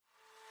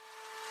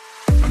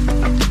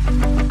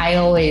I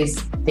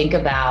always think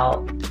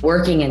about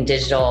working in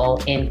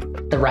digital in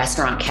the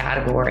restaurant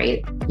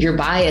category. Your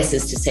bias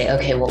is to say,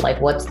 okay, well,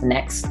 like what's the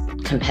next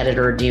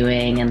competitor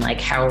doing and like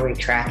how are we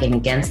tracking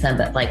against them?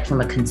 But like from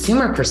a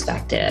consumer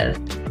perspective,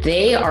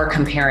 they are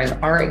comparing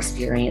our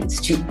experience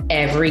to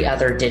every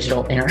other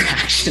digital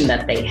interaction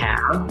that they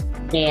have.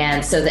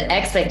 And so the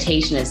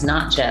expectation is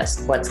not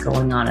just what's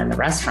going on in the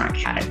restaurant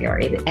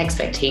category. The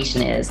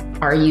expectation is,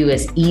 are you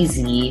as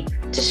easy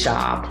to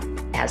shop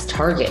as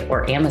Target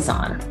or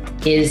Amazon?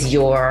 Is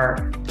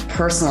your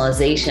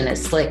personalization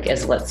as slick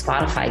as what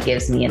Spotify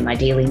gives me in my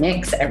daily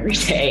mix every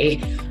day?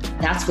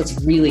 That's what's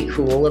really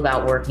cool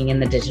about working in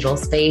the digital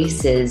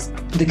space is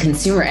the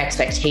consumer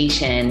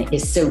expectation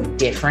is so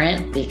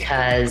different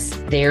because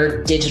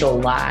their digital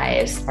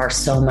lives are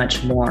so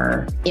much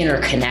more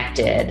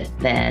interconnected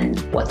than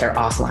what their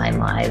offline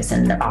lives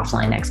and their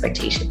offline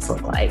expectations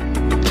look like.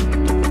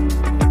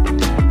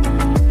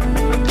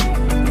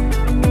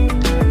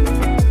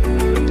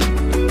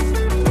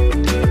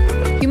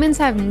 Humans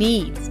have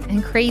needs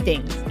and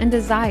cravings and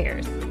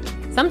desires.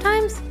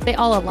 Sometimes they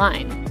all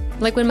align.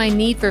 Like when my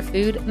need for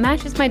food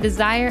matches my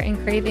desire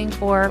and craving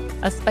for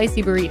a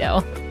spicy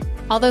burrito.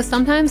 Although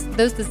sometimes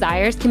those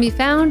desires can be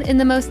found in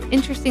the most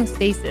interesting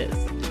spaces,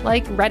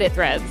 like Reddit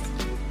threads.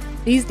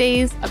 These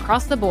days,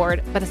 across the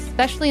board, but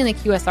especially in the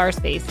QSR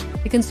space,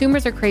 the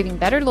consumers are craving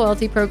better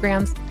loyalty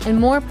programs and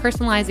more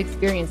personalized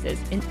experiences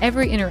in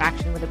every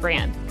interaction with a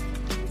brand.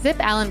 Zip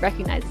Allen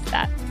recognizes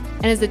that,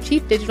 and as the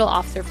Chief Digital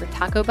Officer for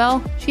Taco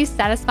Bell, she's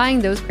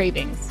satisfying those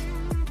cravings.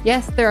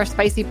 Yes, there are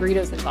spicy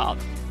burritos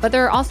involved, but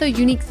there are also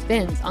unique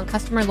spins on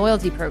customer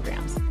loyalty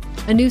programs,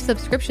 a new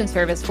subscription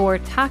service for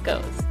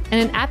tacos,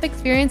 and an app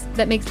experience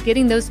that makes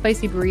getting those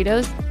spicy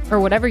burritos, or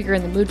whatever you're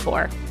in the mood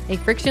for, a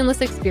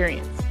frictionless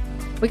experience.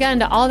 We got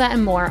into all that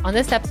and more on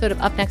this episode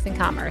of Up Next in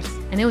Commerce,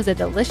 and it was a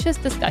delicious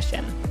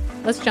discussion.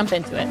 Let's jump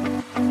into it.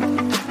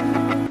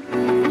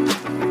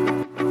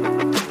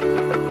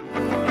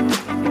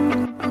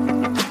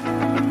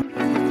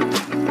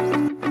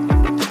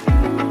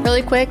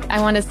 Really quick, I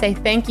want to say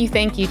thank you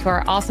to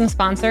our awesome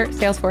sponsor,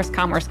 Salesforce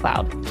Commerce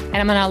Cloud. And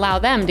I'm going to allow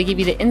them to give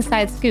you the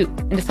inside scoop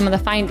into some of the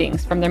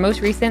findings from their most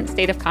recent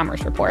State of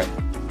Commerce report.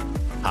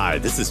 Hi,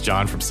 this is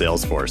John from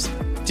Salesforce.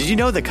 Did you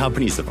know that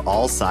companies of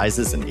all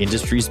sizes and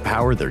industries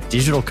power their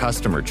digital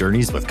customer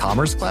journeys with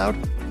Commerce Cloud?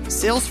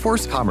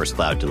 Salesforce Commerce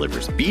Cloud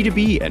delivers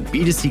B2B and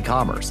B2C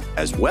commerce,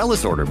 as well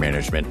as order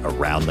management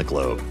around the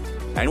globe.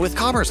 And with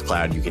Commerce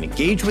Cloud, you can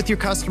engage with your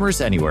customers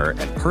anywhere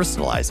and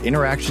personalize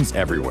interactions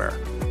everywhere.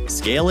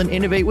 Scale and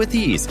innovate with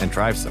ease and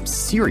drive some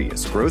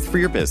serious growth for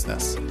your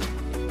business.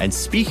 And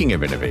speaking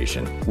of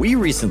innovation, we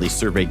recently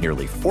surveyed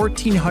nearly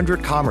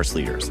 1,400 commerce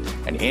leaders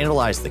and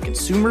analyzed the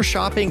consumer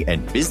shopping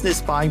and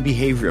business buying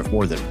behavior of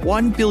more than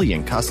 1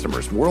 billion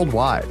customers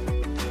worldwide.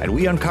 And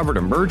we uncovered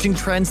emerging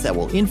trends that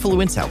will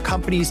influence how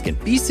companies can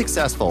be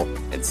successful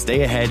and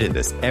stay ahead in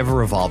this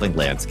ever-evolving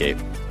landscape.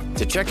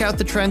 To check out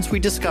the trends we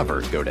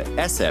discovered, go to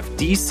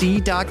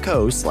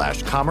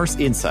sfdc.co/commerce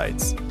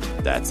insights.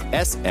 That's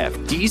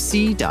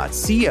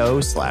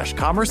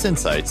sfdc.co/commerce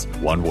insights,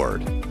 one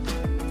word.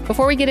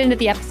 Before we get into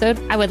the episode,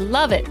 I would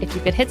love it if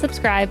you could hit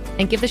subscribe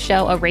and give the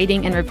show a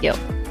rating and review.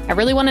 I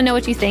really want to know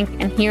what you think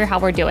and hear how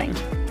we're doing.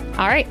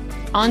 All right,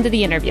 on to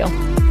the interview.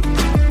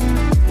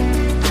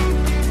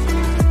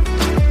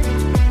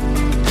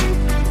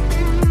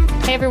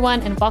 Hey everyone,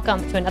 and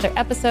welcome to another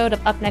episode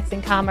of Up Next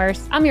in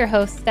Commerce. I'm your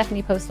host,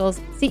 Stephanie Postles,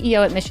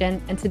 CEO at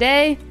Mission, and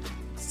today,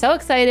 so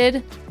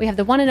excited, we have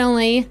the one and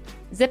only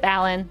Zip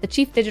Allen, the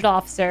Chief Digital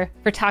Officer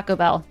for Taco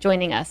Bell,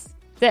 joining us.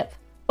 Zip,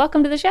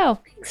 welcome to the show.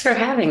 Thanks for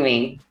having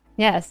me.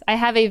 Yes, I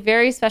have a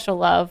very special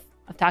love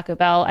of Taco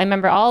Bell. I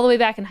remember all the way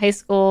back in high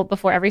school,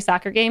 before every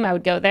soccer game, I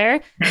would go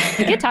there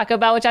to get Taco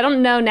Bell, which I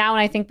don't know now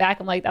when I think back,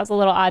 I'm like, that was a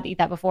little odd to eat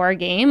that before a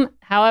game.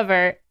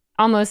 However,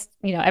 almost,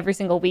 every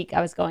single week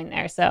I was going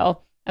there.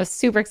 So I was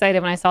super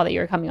excited when I saw that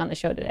you were coming on the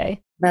show today.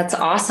 That's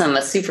awesome.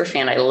 A super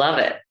fan. I love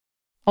it.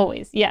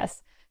 Always.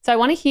 Yes. So I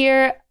want to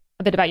hear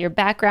a bit about your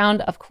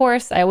background. Of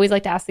course, I always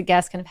like to ask the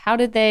guests kind of how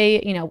did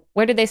they,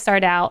 where did they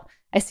start out?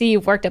 I see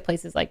you've worked at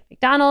places like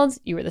McDonald's.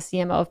 You were the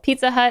CMO of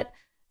Pizza Hut.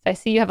 So I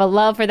see you have a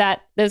love for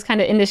those kind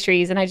of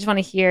industries. And I just want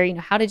to hear,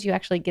 how did you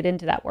actually get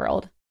into that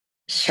world?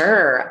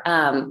 Sure.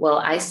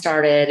 Well, I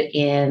started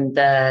in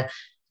the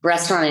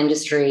restaurant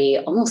industry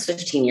almost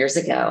 15 years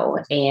ago.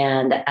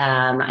 And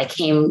I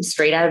came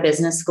straight out of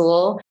business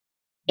school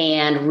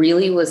and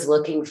really was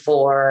looking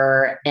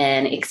for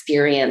an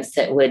experience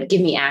that would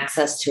give me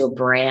access to a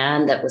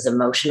brand that was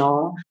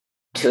emotional,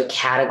 to a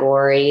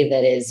category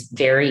that is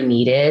very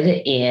needed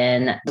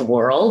in the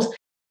world,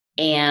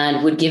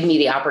 and would give me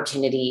the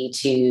opportunity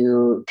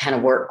to kind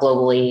of work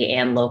globally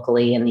and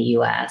locally in the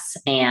US.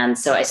 And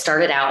so I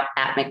started out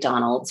at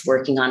McDonald's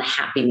working on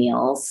Happy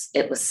Meals.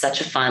 It was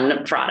such a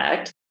fun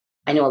product.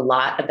 I know a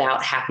lot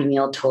about Happy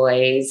Meal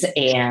toys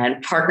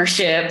and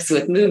partnerships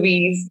with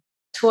movies,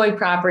 toy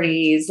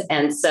properties.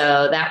 And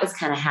so that was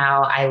kind of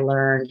how I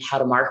learned how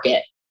to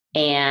market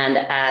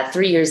And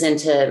 3 years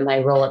into my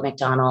role at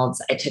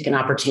McDonald's, I took an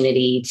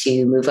opportunity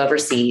to move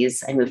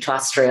overseas. I moved to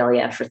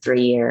Australia for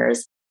 3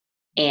 years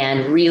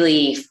and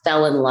really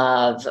fell in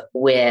love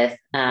with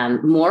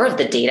more of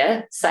the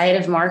data side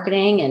of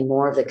marketing and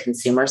more of the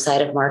consumer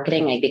side of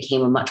marketing. I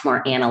became a much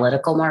more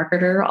analytical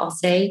marketer, I'll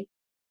say,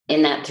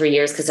 in that 3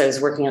 years because I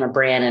was working on a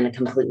brand in a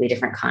completely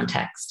different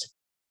context.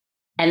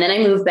 And then I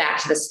moved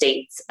back to the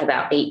States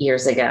about 8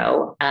 years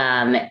ago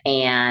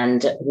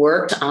and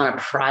worked on a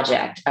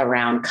project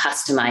around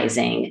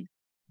customizing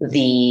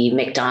the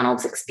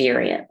McDonald's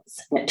experience.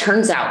 And it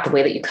turns out the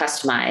way that you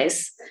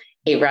customize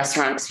a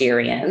restaurant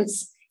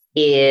experience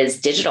is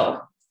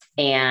digital.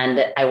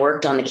 And I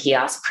worked on the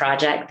kiosk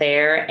project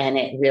there, and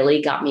it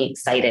really got me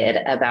excited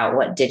about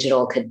what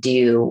digital could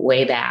do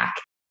way back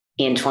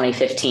in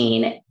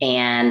 2015.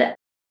 And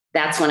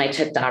that's when I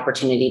took the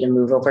opportunity to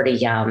move over to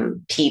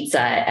Yum.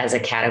 Pizza as a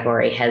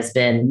category has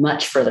been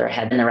much further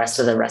ahead than the rest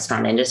of the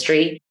restaurant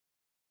industry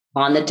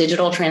on the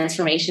digital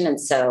transformation.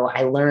 And so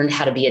I learned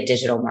how to be a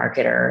digital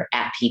marketer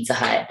at Pizza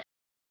Hut.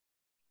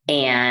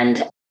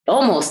 And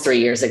almost 3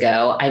 years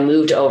ago, I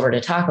moved over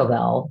to Taco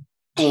Bell.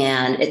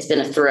 And it's been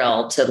a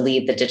thrill to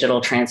lead the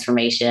digital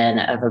transformation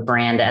of a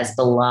brand as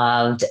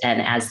beloved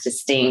and as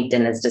distinct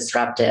and as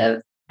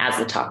disruptive as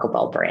the Taco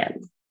Bell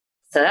brand.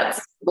 So that's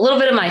a little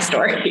bit of my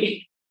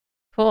story.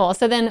 Cool.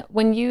 So then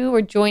when you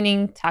were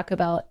joining Taco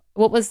Bell,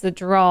 what was the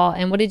draw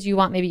and what did you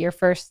want maybe your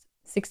first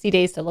 60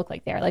 days to look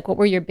like there? Like, what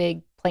were your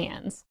big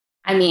plans?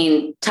 I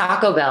mean,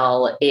 Taco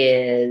Bell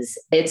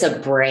it's a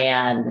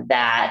brand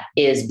that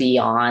is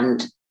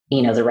beyond,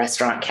 the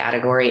restaurant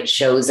category. It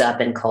shows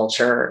up in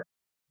culture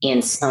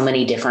in so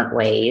many different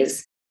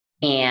ways.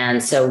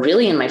 And so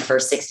really in my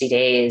first 60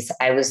 days,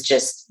 I was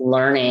just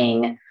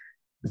learning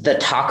the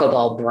Taco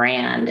Bell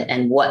brand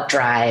and what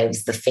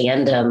drives the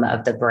fandom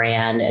of the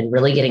brand and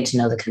really getting to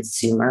know the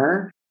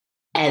consumer.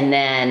 And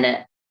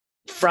then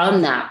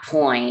from that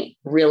point,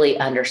 really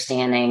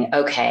understanding,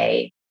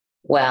 okay,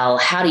 well,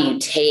 how do you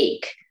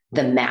take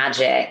the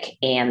magic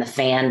and the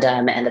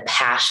fandom and the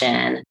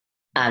passion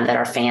that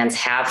our fans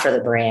have for the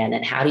brand,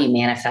 and how do you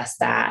manifest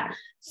that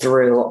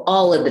through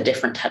all of the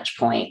different touch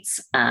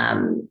points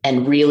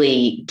and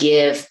really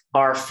give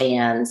our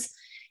fans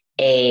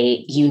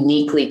a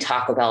uniquely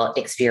Taco Bell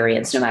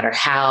experience, no matter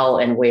how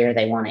and where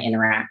they want to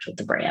interact with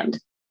the brand.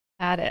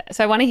 Got it.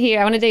 So I want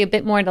to dig a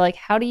bit more into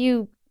how do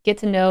you get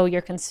to know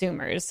your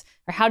consumers,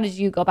 or how did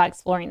you go about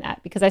exploring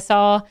that? Because I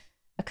saw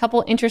a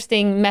couple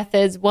interesting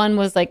methods. One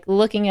was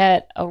looking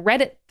at a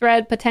Reddit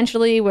thread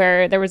potentially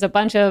where there was a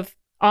bunch of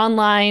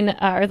online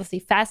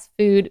fast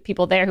food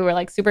people there who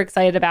were super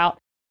excited about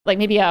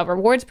maybe a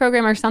rewards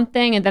program or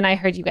something. And then I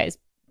heard you guys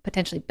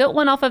potentially built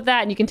one off of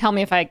that. And you can tell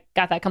me if I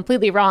got that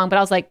completely wrong, but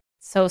I was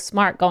so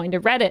smart going to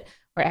Reddit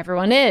where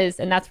everyone is.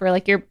 And that's where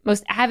your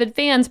most avid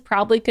fans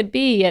probably could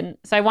be. And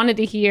so I wanted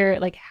to hear,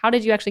 how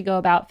did you actually go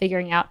about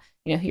figuring out,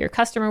 who your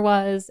customer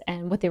was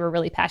and what they were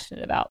really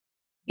passionate about?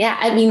 Yeah,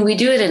 I mean, we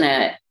do it in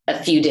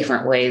a few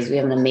different ways. We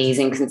have an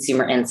amazing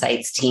consumer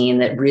insights team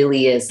that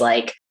really is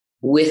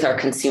with our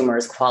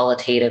consumers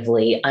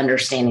qualitatively,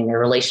 understanding their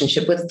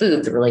relationship with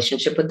food, the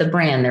relationship with the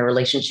brand, their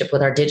relationship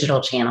with our digital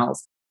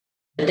channels.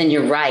 But then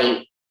you're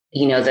right,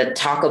 the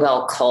Taco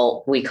Bell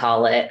cult, we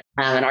call it,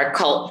 and our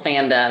cult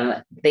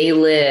fandom, they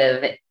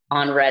live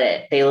on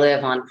Reddit. They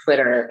live on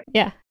Twitter.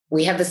 Yeah.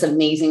 We have this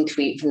amazing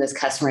tweet from this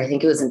customer. I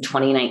think it was in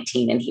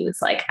 2019. And he was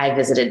I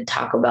visited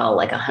Taco Bell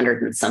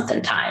 100 and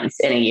something times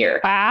in a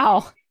year.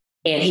 Wow.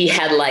 And he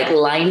had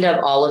lined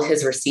up all of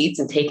his receipts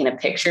and taken a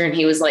picture. And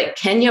he was like,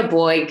 can your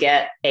boy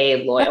get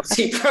a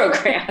loyalty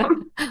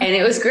program? And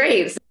it was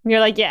great. You're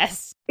like,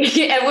 yes.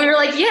 And we were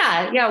like,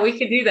 yeah, we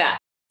could do that.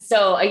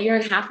 So a year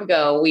and a half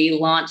ago, we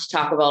launched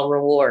Taco Bell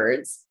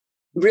Rewards,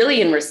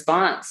 really in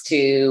response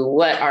to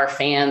what our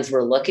fans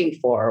were looking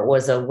for,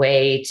 was a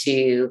way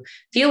to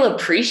feel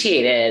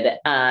appreciated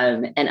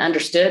and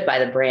understood by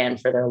the brand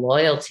for their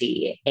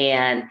loyalty.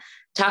 And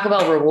Taco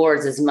Bell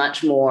Rewards is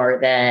much more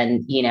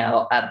than,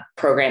 a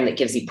program that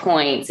gives you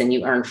points and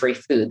you earn free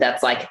food.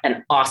 That's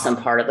an awesome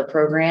part of the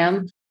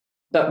program.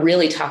 But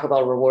really, Taco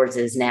Bell Rewards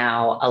is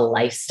now a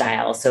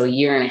lifestyle. So a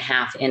year and a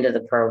half into the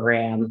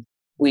program,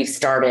 we've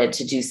started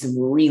to do some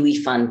really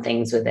fun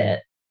things with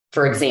it.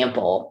 For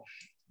example,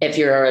 if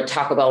you're a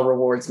Taco Bell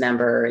Rewards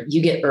member,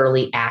 you get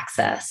early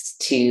access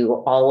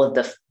to all of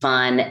the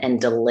fun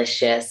and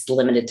delicious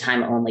limited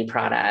time only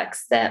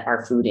products that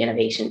our food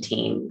innovation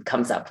team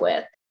comes up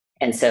with.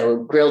 And so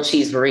grilled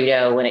cheese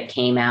burrito when it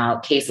came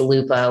out,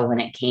 quesalupa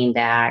when it came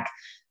back.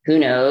 Who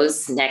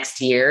knows,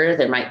 next year,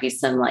 there might be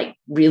some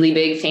really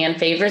big fan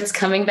favorites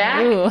coming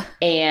back. Ooh.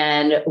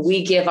 And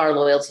we give our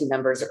loyalty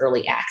members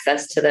early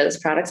access to those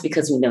products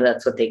because we know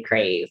that's what they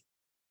crave.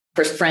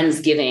 For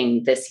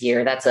Friendsgiving this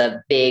year, that's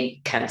a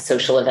big kind of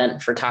social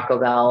event for Taco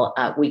Bell.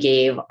 We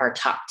gave our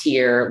top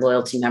tier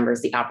loyalty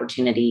members the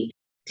opportunity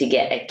to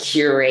get a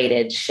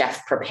curated,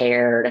 chef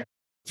prepared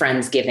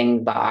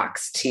Friendsgiving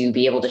box to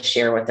be able to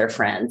share with their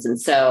friends. And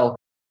so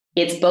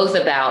it's both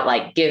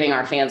about giving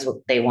our fans what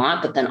they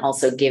want, but then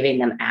also giving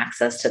them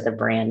access to the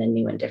brand in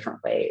new and different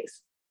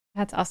ways.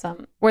 That's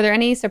awesome. Were there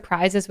any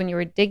surprises when you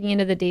were digging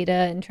into the data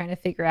and trying to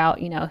figure out,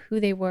 who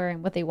they were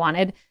and what they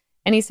wanted?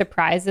 Any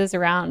surprises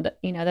around,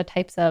 the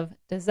types of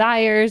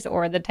desires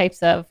or the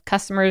types of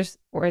customers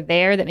were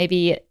there that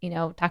maybe,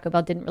 Taco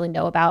Bell didn't really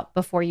know about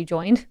before you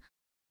joined?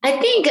 I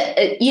think,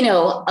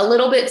 a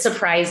little bit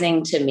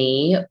surprising to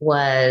me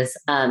was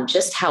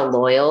just how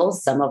loyal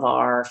some of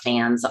our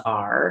fans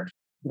are.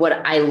 What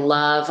I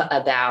love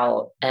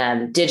about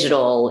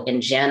digital in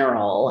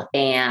general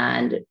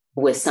and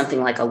with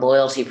something like a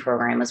loyalty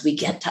program is we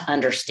get to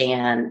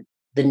understand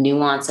the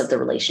nuance of the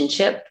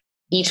relationship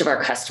each of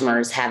our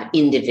customers have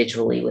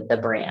individually with the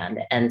brand.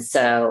 And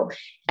so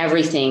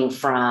everything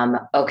from,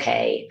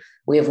 okay,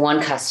 we have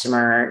one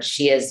customer,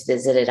 she has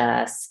visited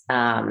us.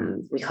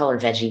 We call her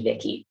Veggie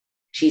Vicky.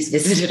 She's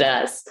visited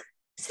us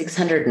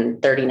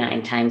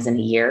 639 times in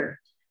a year.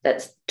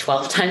 That's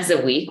 12 times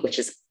a week, which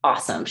is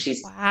awesome.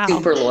 She's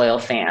super loyal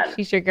fan.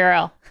 She's your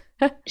girl.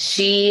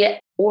 She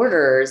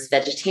orders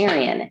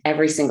vegetarian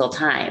every single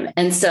time.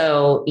 And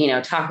so,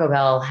 Taco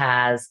Bell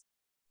has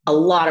a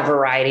lot of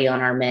variety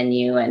on our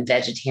menu, and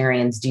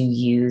vegetarians do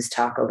use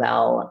Taco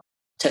Bell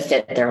to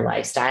fit their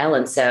lifestyle.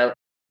 And so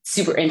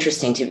super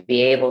interesting to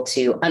be able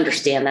to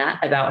understand that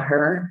about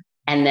her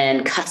and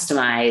then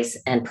customize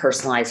and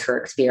personalize her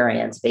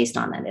experience based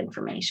on that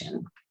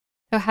information.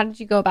 So how did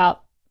you go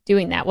about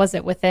doing that? Was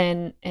it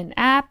within an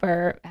app,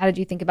 or how did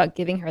you think about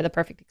giving her the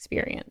perfect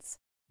experience?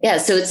 Yeah,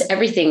 so it's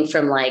everything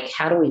from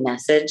how do we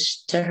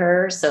message to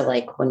her? So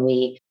when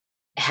we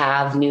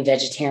have new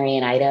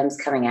vegetarian items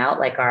coming out,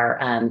 like our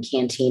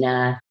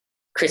Cantina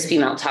Crispy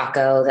Melt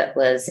Taco that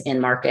was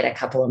in market a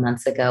couple of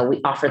months ago,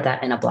 we offered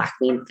that in a black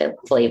bean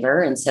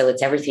flavor. And so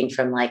it's everything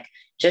from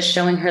just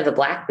showing her the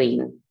black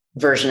bean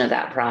version of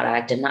that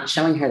product and not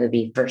showing her the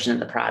beef version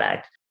of the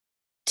product,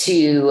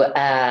 to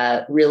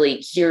really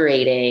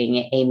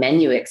curating a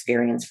menu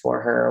experience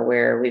for her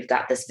where we've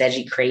got this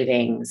veggie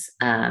cravings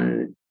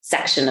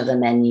section of the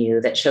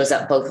menu that shows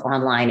up both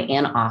online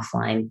and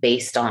offline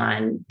based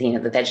on, the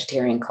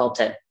vegetarian cult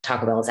at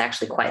Taco Bell is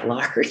actually quite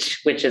large,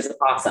 which is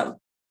awesome.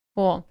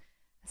 Cool.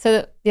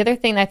 So the other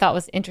thing I thought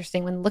was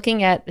interesting when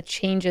looking at the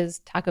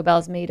changes Taco Bell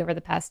has made over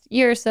the past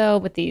year or so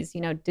with these,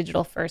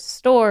 digital first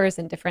stores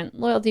and different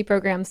loyalty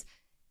programs,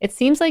 it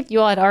seems like you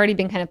all had already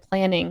been kind of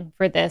planning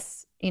for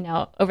this,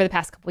 over the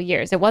past couple of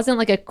years. It wasn't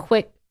like a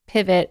quick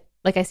pivot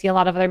like I see a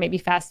lot of other maybe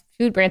fast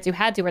food brands who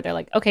had to, where they're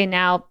like, okay,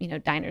 now,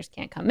 diners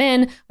can't come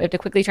in. We have to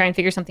quickly try and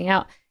figure something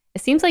out.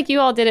 It seems like you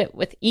all did it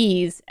with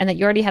ease and that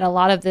you already had a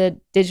lot of the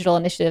digital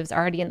initiatives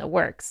already in the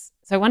works.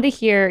 So I wanted to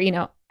hear,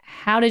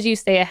 how did you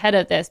stay ahead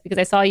of this? Because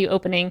I saw you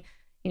opening,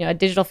 a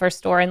digital first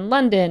store in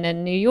London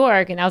and New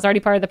York, and that was already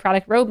part of the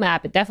product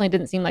roadmap. It definitely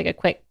didn't seem like a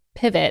quick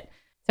pivot.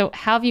 So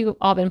how have you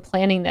all been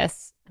planning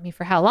this?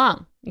 For how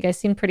long? You guys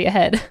seem pretty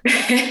ahead.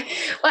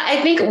 Well,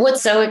 I think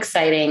what's so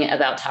exciting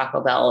about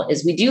Taco Bell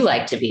is we do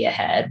like to be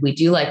ahead. We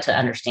do like to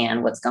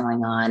understand what's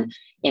going on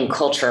in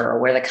culture,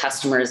 where the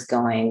customer is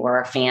going, where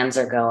our fans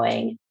are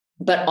going.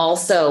 But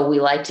also we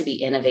like to be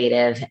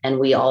innovative, and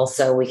we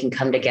can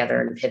come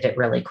together and pivot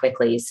really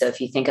quickly. So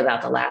if you think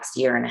about the last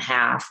year and a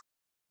half,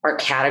 our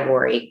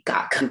category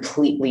got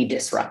completely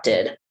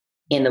disrupted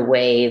in the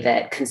way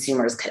that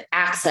consumers could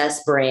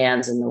access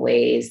brands and the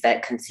ways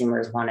that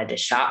consumers wanted to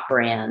shop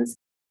brands.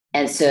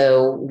 And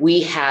so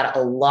we had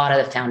a lot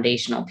of the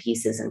foundational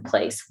pieces in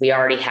place. We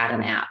already had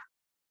an app.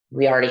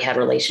 We already had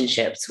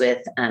relationships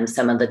with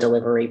some of the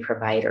delivery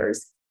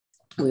providers.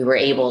 We were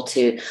able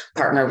to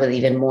partner with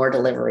even more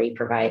delivery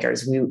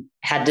providers. We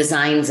had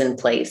designs in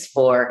place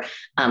for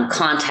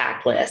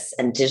contactless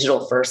and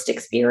digital first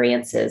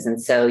experiences. And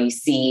so you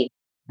see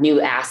new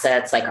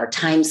assets like our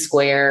Times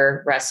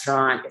Square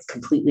restaurant is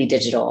completely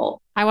digital.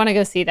 I want to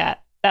go see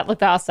that. That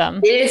looked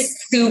awesome. It is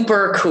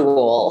super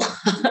cool.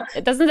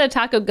 Doesn't the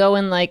taco go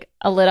in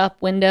a lit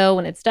up window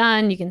when it's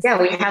done? You can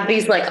we have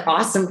these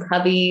awesome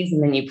cubbies,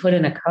 and then you put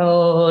in a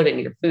code and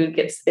your food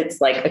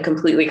it's a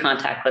completely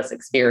contactless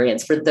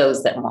experience for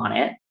those that want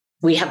it.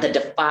 We have the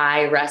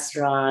Defy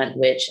restaurant,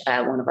 which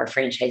one of our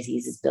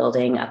franchisees is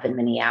building up in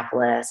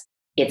Minneapolis.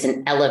 It's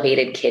an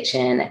elevated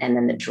kitchen, and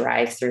then the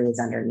drive-through is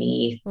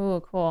underneath.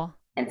 Oh, cool.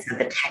 And so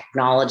the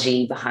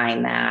technology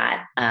behind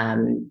that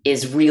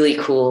is really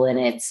cool. And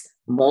it's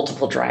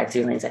multiple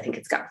drive-through lanes. I think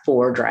it's got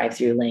 4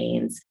 drive-through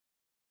lanes.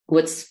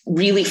 What's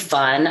really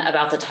fun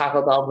about the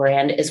Taco Bell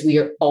brand is we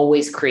are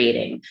always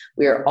creating.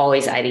 We are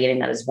always ideating.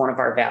 That is one of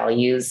our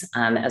values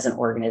as an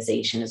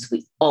organization, is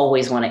we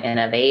always want to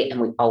innovate and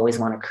we always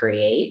want to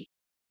create.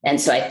 And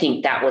so I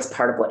think that was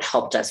part of what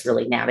helped us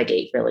really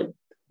navigate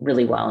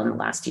really well in the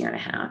last year and a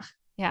half.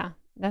 Yeah,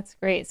 that's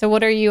great. So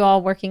what are you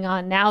all working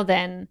on now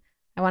then?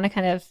 I want to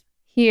kind of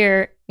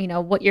hear,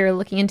 what you're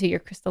looking into your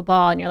crystal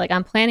ball, and you're like,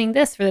 I'm planning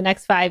this for the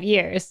next 5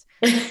 years.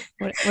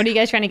 What are you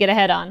guys trying to get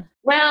ahead on?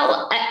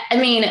 Well,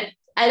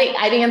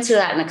 I'd answer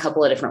that in a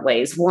couple of different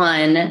ways.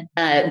 One,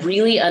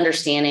 really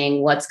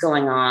understanding what's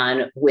going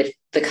on with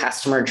the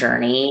customer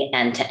journey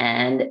end to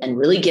end, and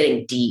really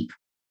getting deep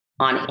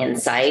on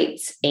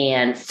insights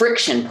and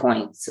friction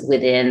points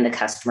within the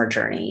customer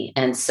journey.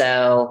 And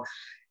so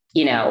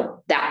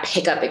that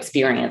pickup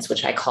experience,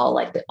 which I call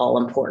like the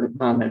all important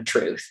moment of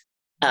truth.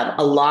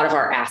 A lot of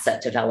our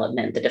asset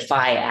development, the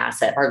Defy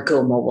asset, our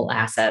Go Mobile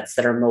assets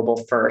that are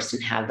mobile first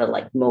and have the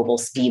like mobile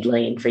speed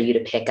lane for you to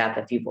pick up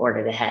if you've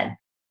ordered ahead.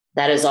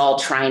 That is all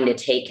trying to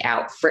take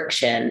out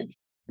friction,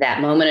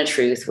 that moment of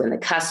truth when the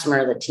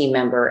customer, the team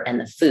member, and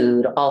the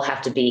food all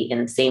have to be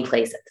in the same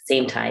place at the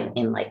same time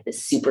in like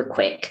this super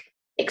quick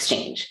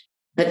exchange.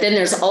 But then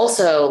there's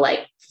also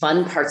like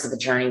fun parts of the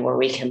journey where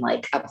we can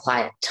like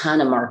apply a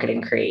ton of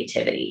marketing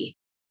creativity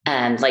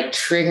and like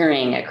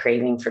triggering a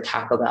craving for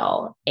Taco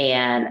Bell.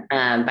 And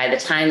by the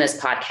time this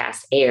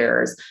podcast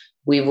airs,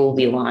 we will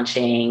be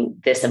launching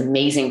this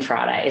amazing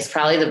product. It's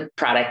probably the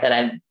product that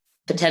I'm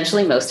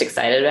potentially most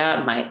excited about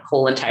in my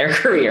whole entire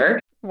career.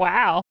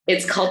 Wow.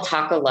 It's called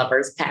Taco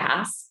Lovers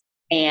Pass.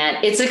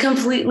 And it's a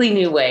completely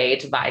new way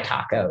to buy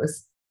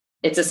tacos.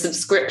 It's a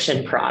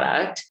subscription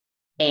product.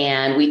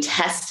 And we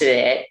tested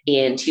it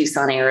in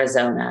Tucson,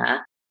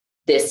 Arizona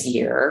this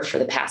year. For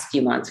the past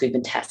few months, we've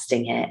been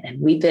testing it and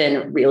we've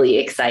been really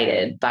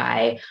excited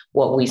by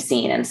what we've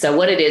seen. And so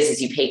what it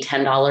is you pay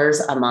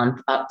 $10 a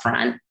month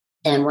upfront.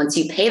 And once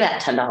you pay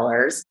that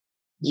 $10,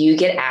 you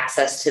get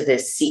access to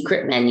this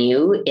secret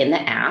menu in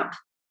the app.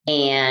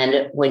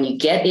 And when you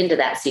get into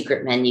that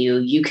secret menu,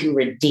 you can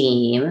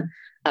redeem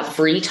a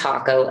free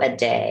taco a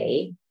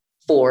day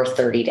for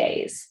 30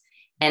 days.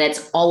 And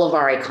it's all of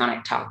our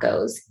iconic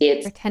tacos.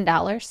 It's for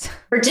 $10.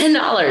 For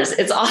 $10.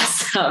 It's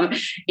awesome.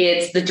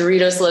 It's the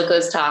Doritos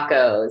Locos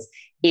tacos.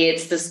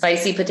 It's the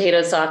spicy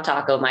potato soft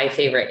taco, my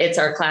favorite. It's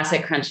our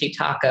classic crunchy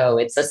taco.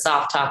 It's a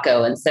soft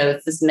taco. And so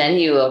it's this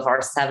menu of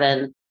our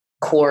 7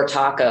 core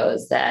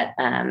tacos that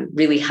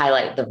really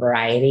highlight the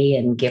variety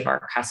and give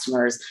our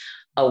customers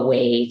a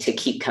way to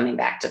keep coming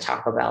back to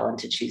Taco Bell and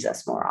to choose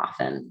us more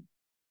often.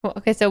 Well,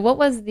 okay. So what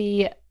was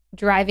the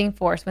driving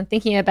force when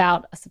thinking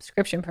about a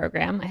subscription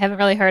program? I haven't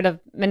really heard of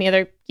many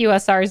other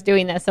QSRs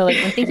doing this. So like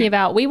when thinking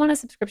about, we want a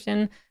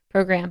subscription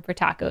program for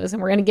tacos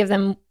and we're going to give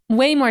them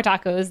way more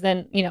tacos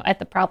than, at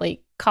the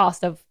probably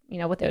cost of,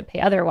 what they would pay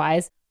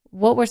otherwise.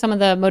 What were some of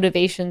the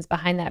motivations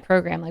behind that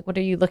program? Like, what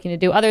are you looking to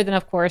do other than,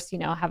 of course,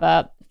 have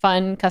a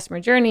fun customer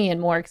journey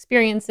and more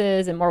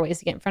experiences and more ways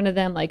to get in front of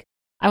them? Like,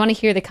 I want to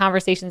hear the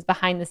conversations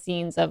behind the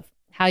scenes of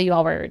how you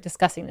all were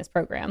discussing this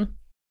program.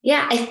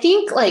 Yeah, I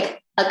think like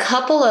a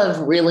couple of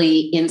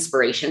really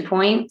inspiration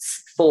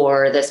points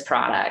for this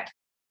product.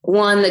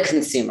 One, the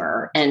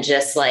consumer. And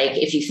just like,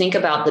 if you think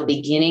about the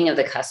beginning of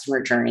the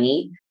customer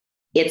journey,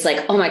 it's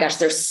like, oh my gosh,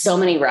 there's so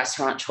many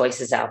restaurant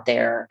choices out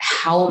there.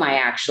 How am I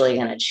actually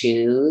going to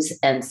choose?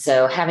 And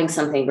so having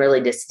something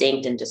really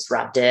distinct and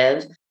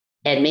disruptive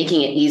and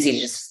making it easy to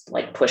just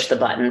like push the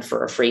button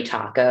for a free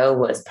taco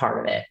was part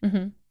of it.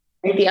 Mm-hmm.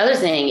 I think the other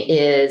thing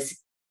is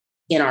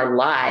in our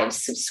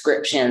lives,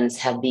 subscriptions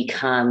have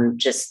become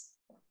just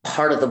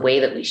part of the way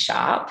that we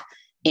shop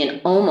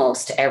in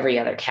almost every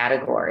other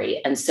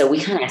category. And so we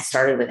kind of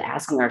started with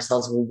asking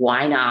ourselves, well,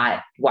 why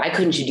not? Why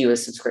couldn't you do a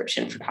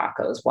subscription for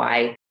tacos?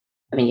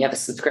 You have a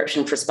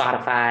subscription for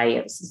Spotify, you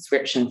have a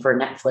subscription for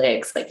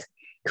Netflix, like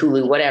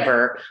Hulu,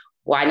 whatever.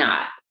 Why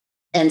not?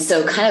 And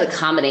so kind of the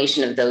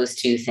combination of those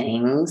two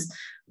things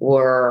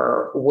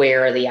were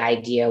where the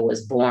idea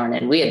was born.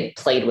 And we had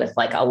played with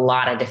like a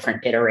lot of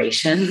different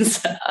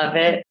iterations of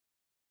it.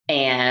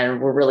 And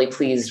we're really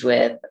pleased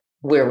with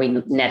where we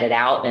netted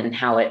out and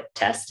how it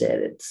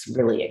tested. It's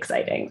really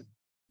exciting.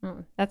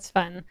 Oh, that's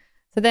fun.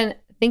 So then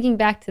thinking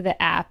back to the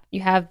app,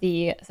 you have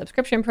the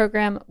subscription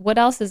program. What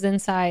else is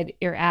inside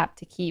your app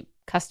to keep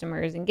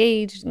customers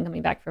engaged and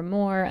coming back for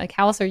more? Like,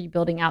 how else are you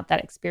building out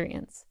that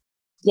experience?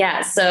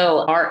 Yeah.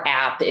 So our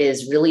app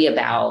is really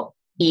about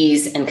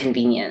ease and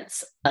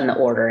convenience on the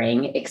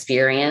ordering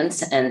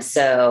experience. And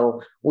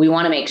so we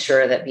want to make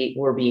sure that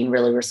we're being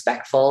really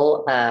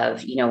respectful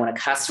of, when a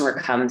customer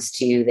comes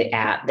to the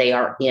app, they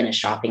are in a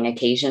shopping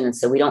occasion. And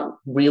so we don't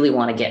really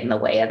want to get in the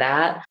way of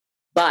that.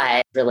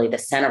 But really the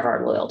center of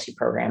our loyalty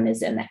program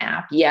is in the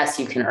app. Yes,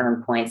 you can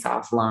earn points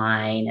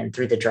offline and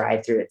through the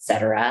drive-through, et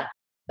cetera,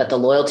 but the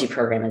loyalty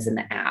program is in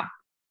the app.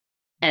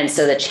 And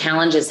so the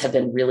challenges have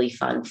been really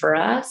fun for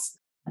us.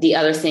 The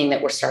other thing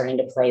that we're starting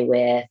to play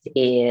with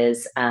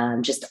is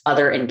just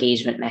other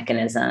engagement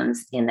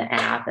mechanisms in the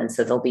app. And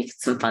so there'll be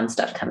some fun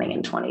stuff coming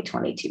in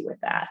 2022 with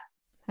that.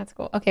 That's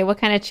cool. Okay. What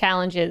kind of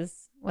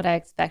challenges would I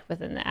expect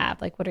within the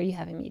app? Like, what are you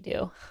having me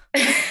do?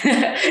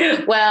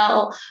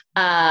 Well,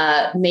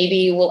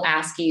 maybe we'll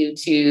ask you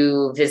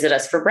to visit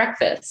us for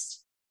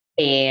breakfast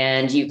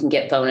and you can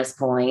get bonus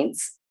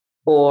points.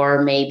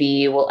 Or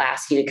maybe we'll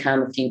ask you to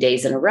come a few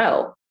days in a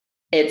row.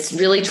 It's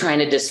really trying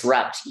to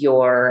disrupt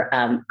your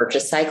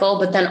purchase cycle,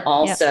 but then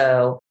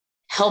also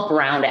help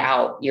round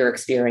out your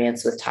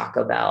experience with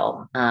Taco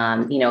Bell.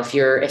 If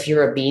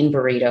you're a bean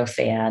burrito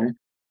fan,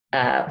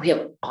 we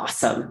have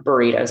awesome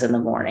burritos in the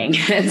morning.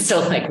 And so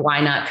like, why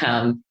not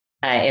come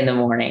in the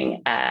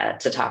morning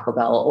to Taco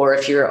Bell? Or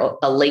if you're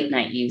a late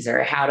night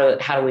user, how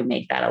do we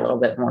make that a little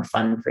bit more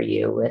fun for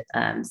you with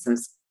some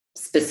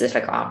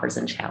specific offers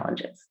and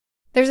challenges?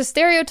 There's a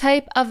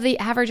stereotype of the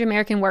average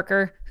American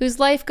worker whose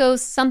life goes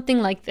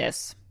something like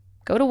this.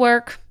 Go to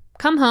work,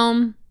 come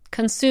home,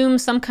 consume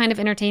some kind of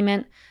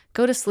entertainment,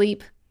 go to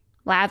sleep,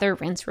 lather,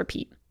 rinse,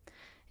 repeat.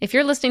 If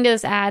you're listening to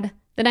this ad,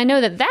 then I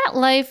know that that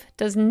life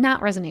does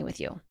not resonate with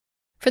you.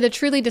 For the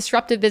truly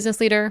disruptive business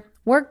leader,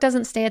 work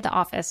doesn't stay at the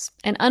office,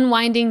 and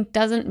unwinding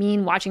doesn't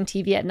mean watching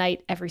TV at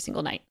night every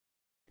single night.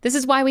 This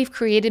is why we've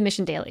created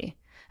Mission Daily,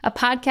 a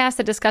podcast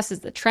that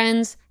discusses the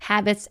trends,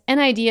 habits, and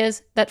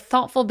ideas that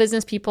thoughtful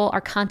business people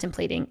are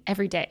contemplating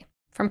every day.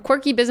 From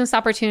quirky business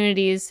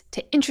opportunities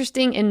to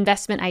interesting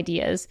investment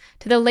ideas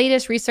to the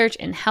latest research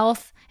in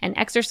health and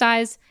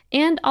exercise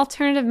and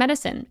alternative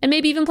medicine, and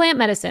maybe even plant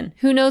medicine.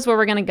 Who knows where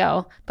we're going to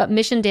go, but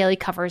Mission Daily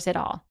covers it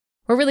all.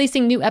 We're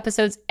releasing new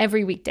episodes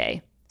every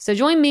weekday. So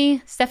join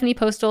me, Stephanie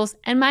Postles,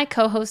 and my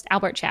co-host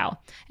Albert Chow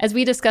as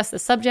we discuss the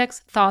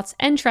subjects, thoughts,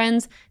 and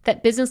trends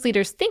that business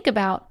leaders think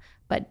about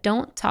but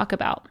don't talk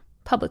about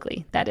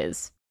publicly, that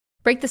is.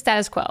 Break the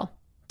status quo.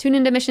 Tune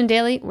into Mission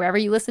Daily wherever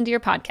you listen to your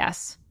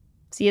podcasts.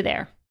 See you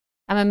there.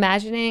 I'm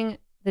imagining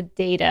the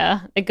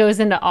data that goes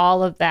into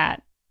all of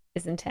that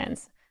is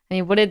intense. I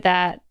mean, what did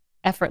that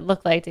effort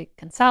look like to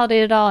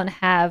consolidate it all and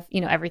have,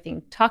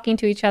 everything talking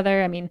to each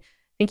other? I mean,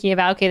 thinking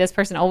about, okay, this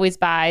person always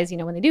buys,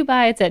 when they do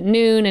buy, it's at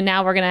noon, and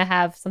now we're going to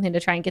have something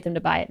to try and get them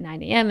to buy at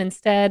 9 a.m.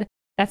 instead.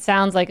 That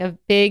sounds like a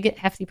big,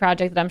 hefty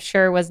project that I'm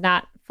sure was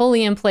not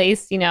fully in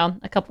place,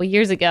 a couple of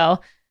years ago.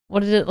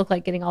 What did it look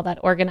like getting all that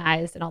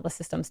organized and all the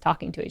systems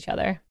talking to each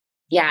other?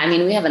 Yeah, I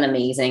mean, we have an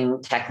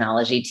amazing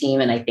technology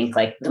team, and I think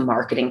like the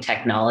marketing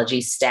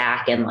technology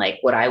stack and like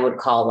what I would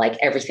call like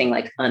everything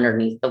like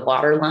underneath the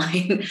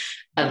waterline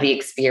of the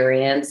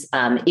experience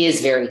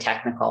is very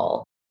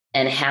technical.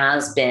 And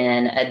has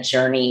been a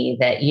journey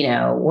that,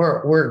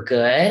 we're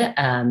good.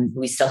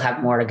 We still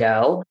have more to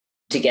go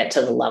to get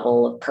to the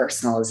level of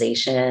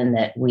personalization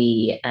that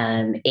we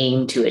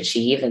aim to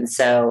achieve. And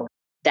so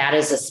that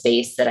is a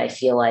space that I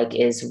feel like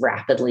is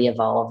rapidly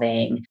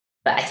evolving.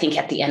 But I think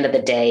at the end of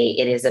the day,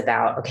 it is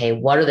about, okay,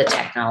 what are the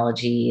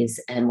technologies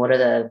and what are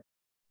the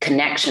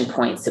connection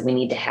points that we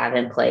need to have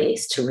in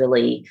place to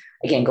really,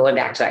 again, going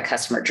back to that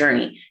customer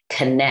journey,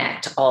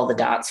 connect all the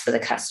dots for the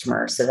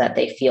customer so that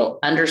they feel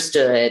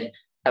understood,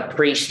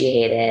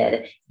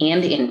 appreciated,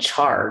 and in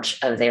charge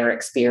of their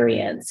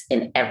experience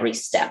in every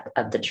step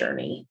of the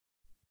journey.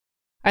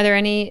 Are there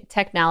any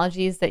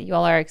technologies that you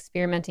all are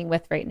experimenting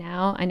with right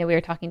now? I know we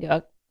were talking to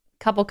a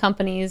couple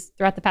companies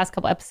throughout the past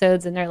couple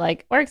episodes, and they're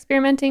like, we're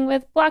experimenting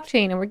with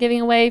blockchain and we're giving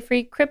away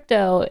free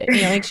crypto, in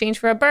exchange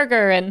for a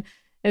burger. And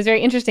it was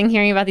very interesting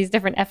hearing about these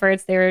different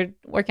efforts. They were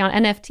working on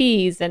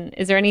NFTs. And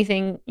is there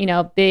anything,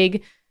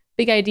 big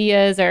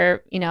ideas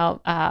or,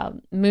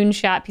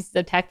 moonshot pieces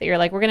of tech that you're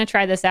like, we're going to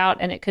try this out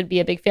and it could be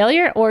a big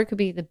failure or it could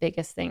be the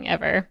biggest thing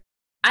ever?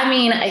 I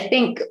mean, I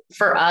think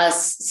for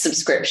us,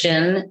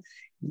 subscription,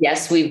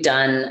 yes, we've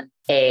done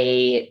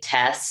a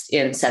test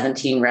in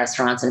 17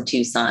 restaurants in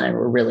Tucson and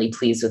we're really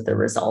pleased with the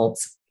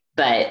results.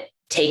 But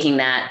taking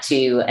that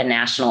to a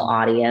national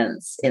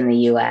audience in the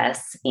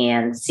US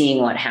and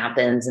seeing what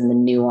happens in the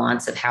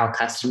nuance of how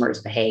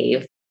customers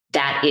behave,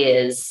 that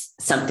is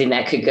something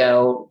that could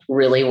go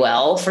really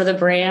well for the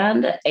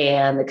brand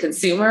and the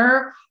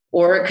consumer,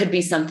 or it could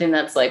be something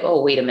that's like,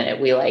 oh, wait a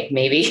minute, we like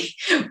maybe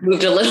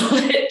moved a little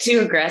bit too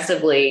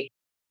aggressively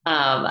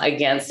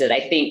against it. I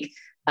think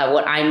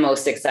what I'm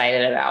most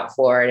excited about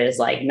for it is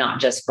like not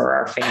just for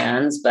our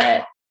fans,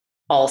 but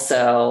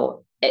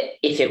also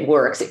if it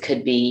works, it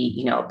could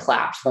be, a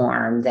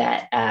platform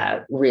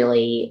that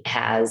really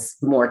has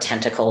more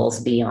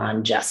tentacles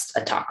beyond just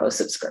a taco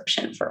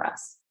subscription for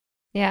us.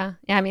 Yeah.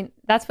 I mean,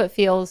 that's what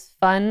feels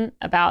fun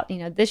about,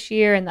 this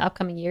year and the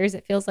upcoming years.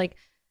 It feels like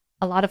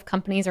a lot of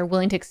companies are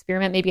willing to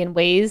experiment maybe in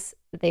ways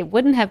that they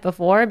wouldn't have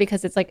before,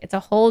 because it's a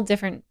whole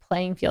different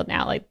playing field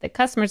now. Like the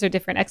customers are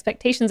different,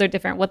 expectations are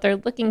different, what they're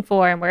looking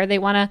for and where they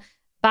want to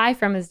buy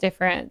from is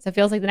different. So it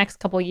feels like the next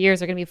couple of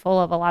years are going to be full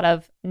of a lot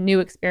of new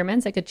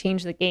experiments that could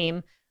change the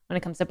game when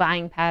it comes to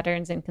buying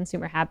patterns and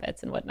consumer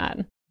habits and whatnot.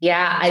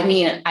 Yeah. I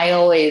mean, I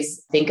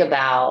always think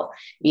about,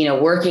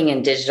 working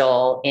in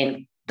digital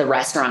in the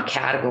restaurant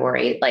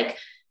category, like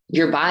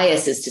your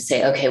bias is to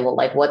say, okay, well,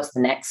 like what's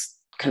the next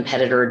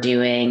competitor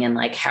doing and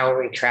like how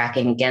are we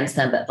tracking against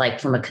them? But like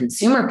from a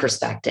consumer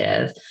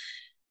perspective,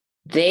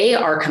 they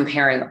are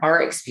comparing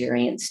our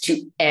experience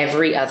to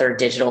every other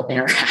digital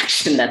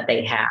interaction that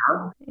they have.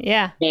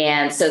 Yeah.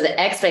 And so the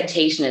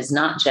expectation is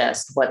not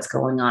just what's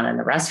going on in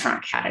the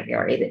restaurant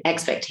category. The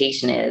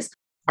expectation is,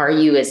 are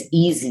you as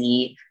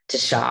easy to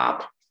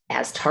shop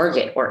as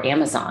Target or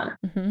Amazon?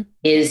 Mm-hmm.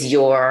 Is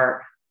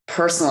your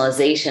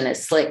personalization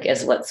as slick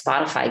as what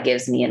Spotify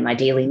gives me in my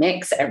daily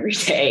mix every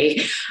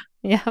day?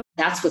 Yeah.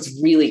 That's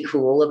what's really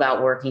cool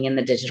about working in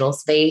the digital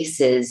space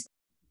is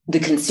the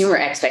consumer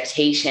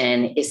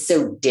expectation is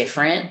so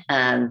different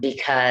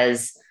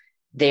because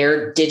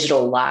their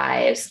digital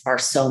lives are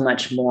so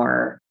much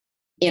more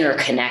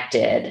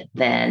interconnected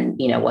than,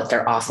 what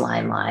their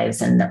offline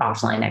lives and their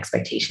offline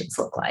expectations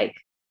look like.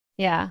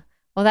 Yeah.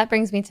 Well, that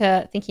brings me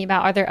to thinking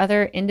about, are there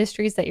other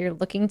industries that you're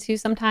looking to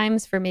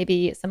sometimes for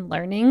maybe some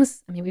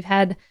learnings? I mean, we've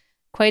had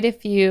quite a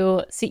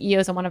few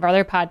CEOs on one of our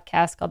other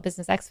podcasts called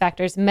Business X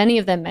Factors. Many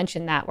of them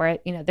mention that where,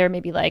 they're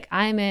maybe like,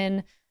 I'm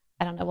in,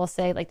 I don't know, we'll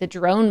say like the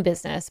drone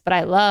business, but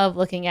I love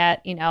looking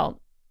at,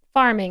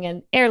 farming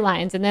and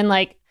airlines. And then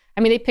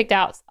they picked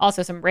out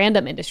also some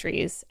random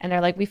industries and they're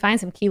like, we find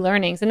some key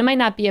learnings, and it might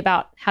not be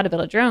about how to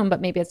build a drone,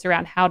 but maybe it's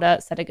around how to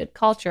set a good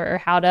culture or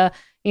how to,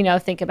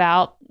 think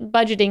about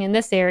budgeting in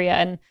this area.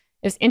 And it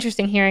was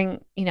interesting hearing,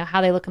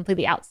 how they look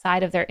completely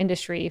outside of their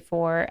industry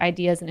for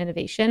ideas and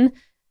innovation.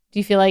 Do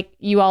you feel like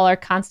you all are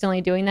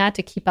constantly doing that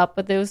to keep up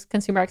with those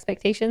consumer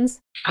expectations?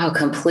 Oh,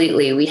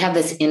 completely. We have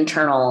this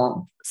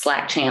internal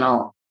Slack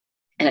channel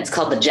and it's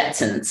called the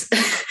Jetsons.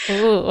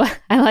 Ooh,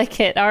 I like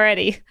it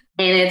already.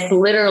 And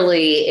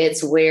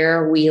it's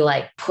where we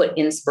put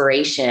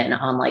inspiration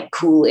on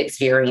cool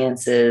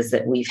experiences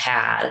that we've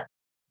had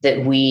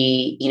that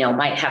we,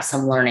 might have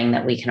some learning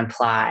that we can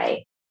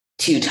apply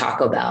to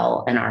Taco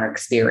Bell and our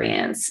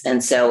experience.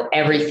 And so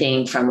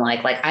everything from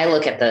I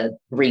look at the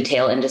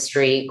retail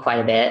industry quite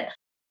a bit.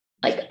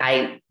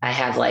 I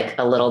have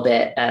a little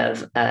bit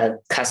of a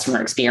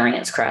customer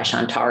experience crush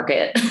on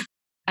Target.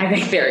 I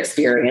think their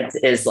experience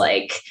is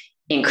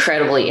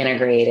incredibly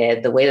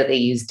integrated. The way that they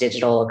use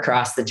digital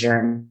across the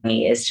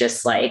journey is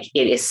just it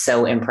is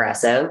so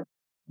impressive.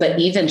 But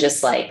even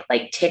just like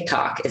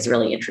TikTok is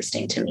really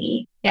interesting to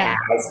me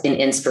as an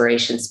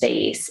inspiration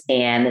space.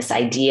 And this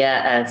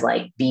idea of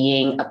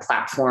being a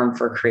platform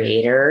for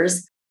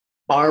creators.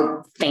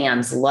 Our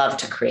fans love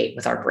to create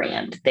with our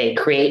brand. They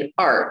create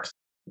art,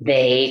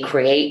 they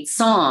create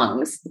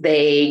songs,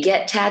 they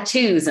get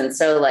tattoos. And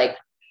so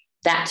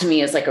that to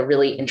me is a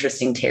really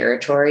interesting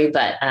territory,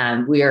 but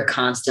we are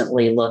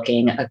constantly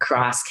looking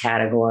across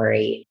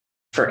category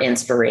for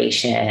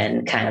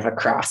inspiration kind of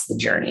across the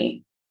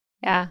journey.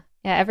 Yeah.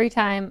 Yeah. Every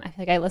time I feel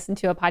like I listen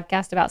to a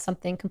podcast about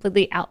something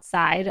completely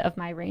outside of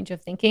my range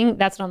of thinking,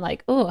 that's when I'm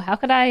like, oh, how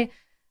could I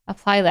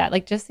apply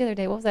that? Just the other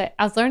day, what was it?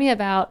 I was learning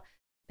about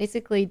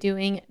basically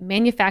doing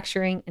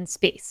manufacturing in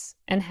space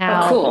and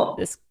how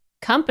this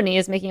company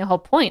is making a whole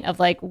point of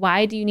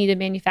why do you need to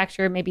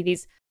manufacture maybe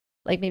these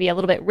maybe a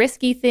little bit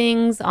risky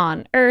things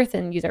on Earth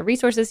and use our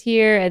resources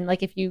here. And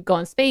if you go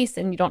in space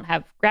and you don't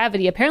have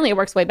gravity, apparently it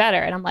works way better.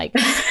 And I'm like,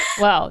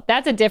 well,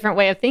 that's a different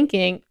way of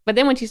thinking. But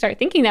then once you start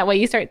thinking that way,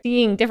 you start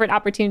seeing different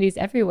opportunities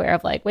everywhere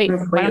of wait,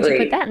 why don't you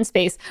put that in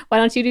space? Why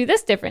don't you do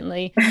this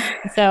differently?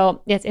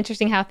 So it's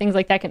interesting how things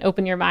like that can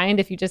open your mind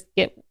if you just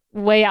get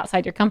way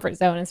outside your comfort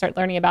zone and start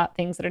learning about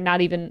things that are not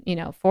even,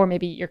 for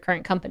maybe your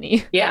current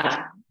company.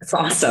 Yeah, it's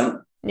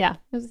awesome. Yeah,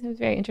 it was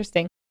very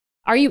interesting.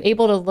 Are you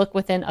able to look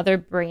within other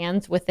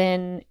brands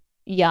within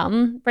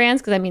Yum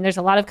brands? Because there's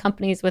a lot of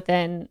companies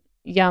within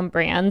Yum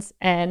brands.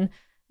 And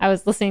I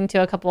was listening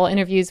to a couple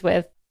interviews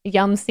with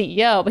Yum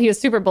CEO, but he was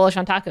super bullish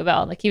on Taco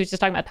Bell. He was just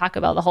talking about Taco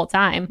Bell the whole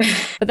time.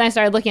 But then I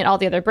started looking at all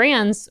the other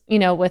brands,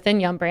 within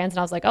Yum brands. And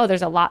I was like, oh,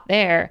 there's a lot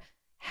there.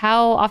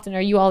 How often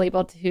are you all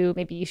able to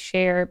maybe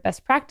share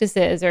best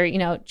practices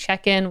or,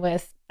 check in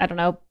with, I don't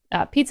know,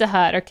 Pizza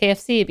Hut or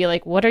KFC? Be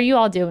like, what are you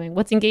all doing?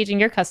 What's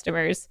engaging your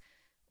customers?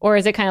 Or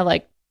is it kind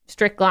of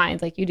strict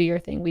lines, you do your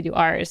thing, we do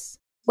ours?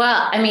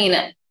 Well,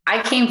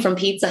 I came from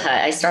Pizza Hut.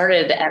 I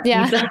started at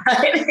Pizza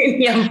Hut in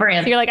Yum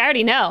brand. So you're I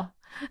already know.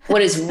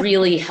 What is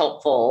really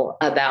helpful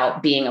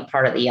about being a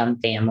part of the Yum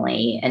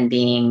family and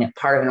being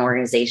part of an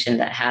organization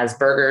that has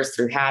burgers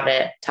through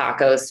Habit,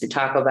 tacos through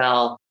Taco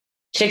Bell,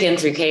 chicken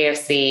through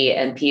KFC,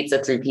 and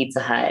pizza through Pizza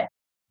Hut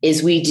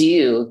is we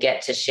do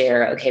get to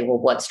share, okay, well,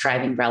 what's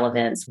driving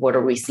relevance? What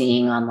are we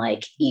seeing on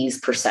ease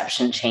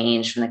perception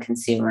change from the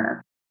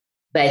consumer?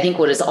 But I think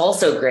what is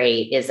also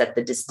great is that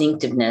the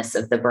distinctiveness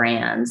of the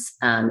brands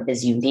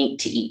is unique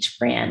to each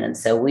brand. And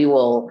so we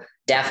will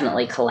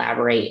definitely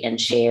collaborate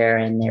and share.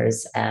 And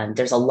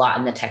there's a lot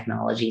in the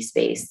technology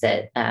space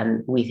that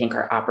we think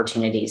are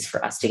opportunities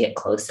for us to get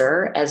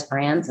closer as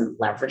brands and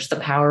leverage the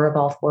power of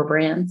all four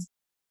brands.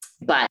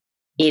 But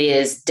it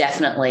is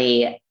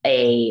definitely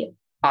a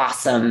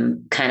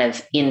awesome kind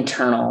of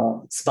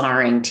internal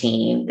sparring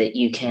team that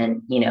you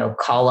can,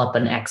 call up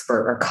an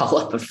expert or call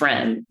up a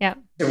friend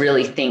to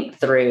really think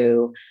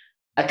through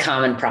a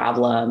common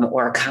problem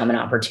or a common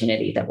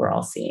opportunity that we're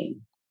all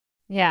seeing.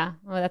 Yeah.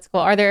 Well, that's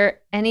cool. Are there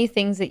any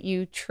things that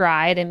you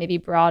tried and maybe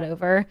brought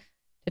over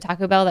to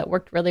Taco Bell that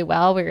worked really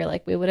well where you're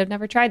we would have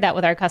never tried that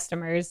with our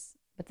customers,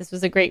 but this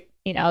was a great,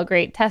 a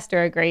great test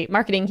or a great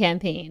marketing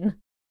campaign?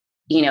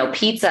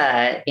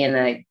 Pizza in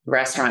the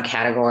restaurant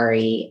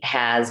category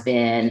has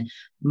been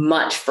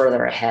much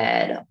further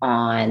ahead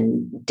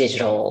on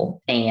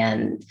digital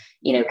and,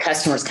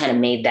 customers kind of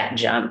made that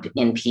jump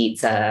in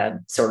pizza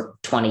sort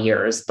of 20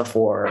 years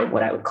before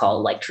what I would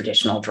call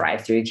traditional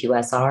drive-through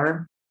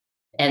QSR.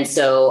 And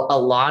so a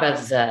lot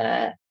of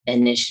the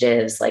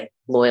initiatives like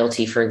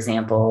loyalty, for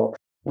example,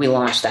 we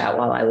launched that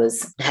while I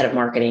was head of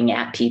marketing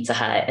at Pizza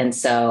Hut. And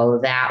so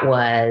that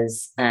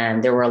was,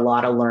 there were a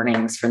lot of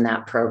learnings from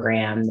that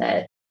program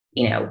that,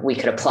 we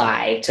could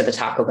apply to the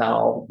Taco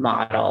Bell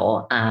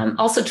model.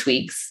 Also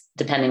tweaks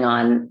depending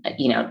on,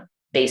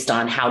 based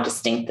on how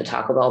distinct the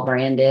Taco Bell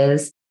brand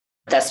is.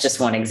 That's just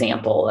one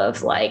example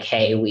of like,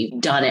 hey, we've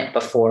done it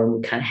before.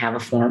 We kind of have a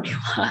formula.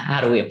 How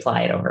do we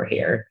apply it over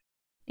here?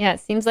 Yeah, it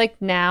seems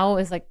like now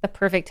is like the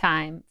perfect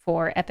time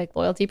for Epic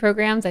loyalty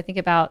programs. I think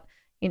about,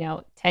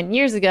 10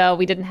 years ago,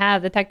 we didn't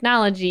have the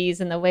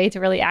technologies and the way to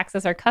really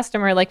access our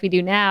customer like we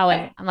do now.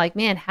 And I'm like,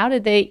 man, how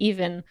did they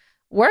even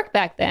work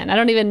back then? I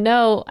don't even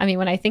know. I mean,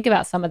 when I think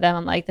about some of them,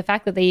 I'm like, the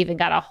fact that they even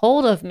got a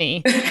hold of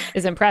me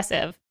is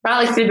impressive.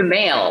 Probably through the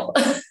mail.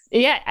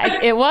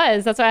 Yeah, it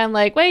was. That's why I'm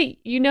like, wait,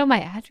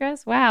 my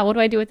address? Wow, what do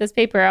I do with this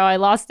paper? Oh, I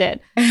lost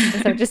it.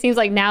 And so it just seems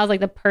like now is like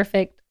the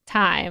perfect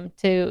time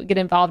to get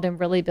involved and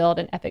really build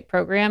an Epic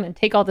program and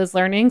take all those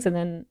learnings and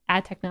then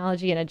add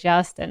technology and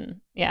adjust. And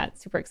yeah,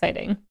 it's super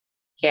exciting.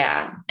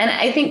 Yeah. And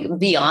I think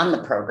beyond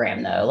the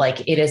program, though,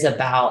 like it is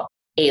about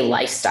a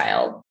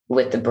lifestyle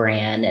with the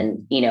brand.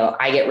 And,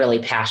 I get really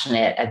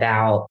passionate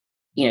about,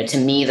 to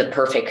me, the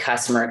perfect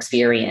customer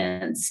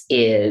experience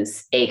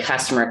is a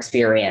customer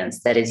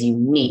experience that is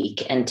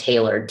unique and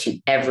tailored to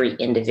every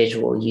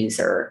individual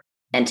user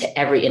and to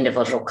every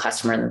individual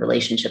customer in the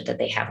relationship that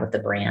they have with the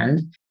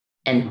brand,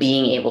 and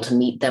being able to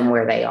meet them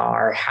where they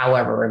are,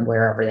 however and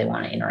wherever they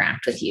want to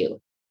interact with you.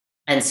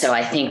 And so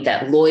I think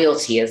that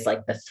loyalty is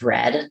like the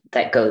thread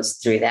that goes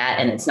through that.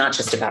 And it's not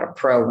just about a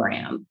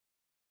program.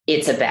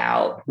 It's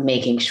about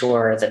making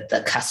sure that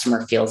the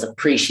customer feels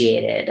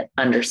appreciated,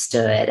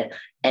 understood,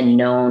 and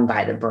known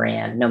by the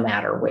brand, no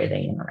matter where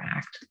they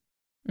interact.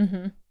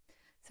 Mm-hmm.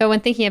 So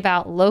when thinking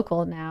about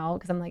local now,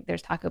 because I'm like,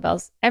 there's Taco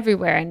Bells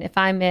everywhere. And if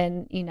I'm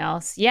in,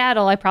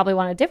 Seattle, I probably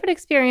want a different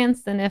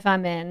experience than if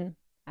I'm in,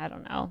 I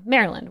don't know,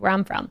 Maryland, where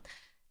I'm from.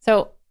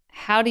 So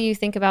how do you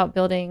think about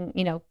building,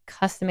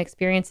 custom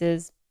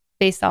experiences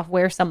based off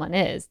where someone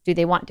is? Do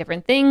they want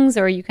different things?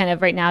 Or are you kind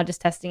of right now just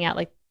testing out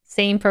like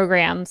same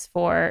programs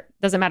for,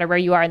 doesn't matter where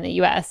you are in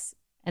the US,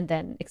 and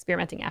then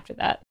experimenting after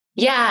that?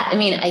 Yeah. I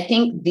mean, I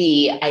think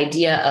the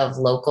idea of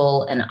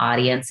local and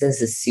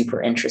audiences is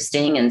super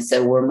interesting. And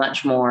so we're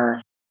much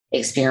more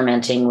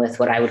experimenting with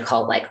what I would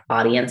call like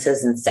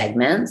audiences and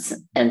segments.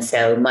 And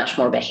so much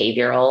more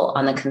behavioral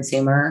on the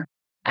consumer.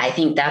 I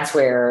think that's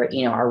where,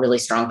 our really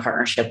strong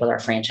partnership with our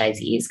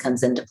franchisees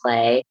comes into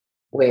play,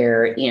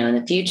 where, in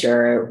the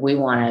future, we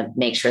want to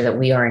make sure that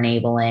we are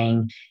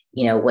enabling,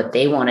 what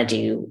they want to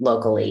do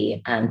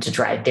locally to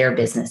drive their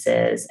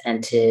businesses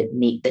and to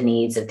meet the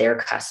needs of their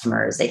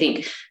customers. I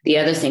think the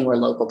other thing where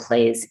local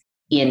plays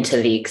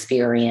into the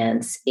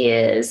experience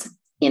is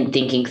in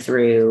thinking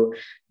through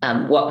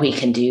what we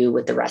can do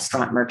with the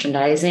restaurant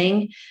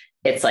merchandising.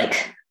 It's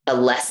like a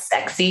less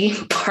sexy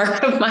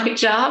part of my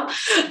job.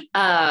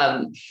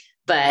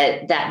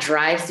 But that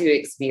drive-through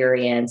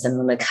experience, and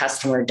when the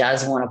customer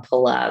does want to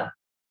pull up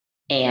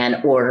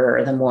and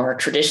order the more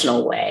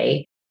traditional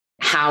way,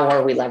 how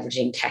are we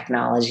leveraging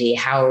technology?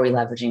 How are we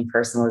leveraging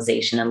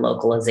personalization and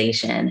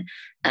localization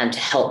to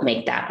help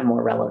make that a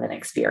more relevant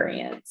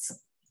experience?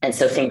 And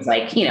so things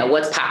like,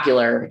 what's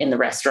popular in the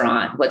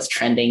restaurant, what's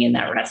trending in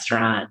that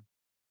restaurant,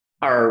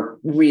 are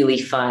really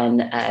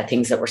fun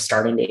things that we're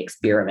starting to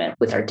experiment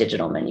with our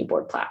digital menu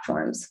board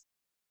platforms.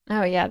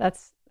 Oh yeah,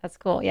 that's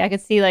cool. Yeah, I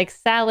could see like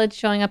salads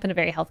showing up in a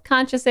very health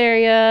conscious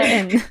area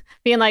and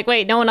being like,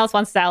 wait, no one else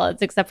wants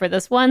salads except for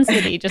this one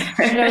city. Just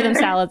show them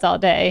salads all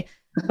day.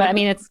 But I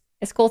mean,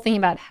 it's cool thinking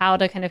about how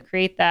to kind of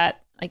create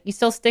that. Like you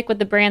still stick with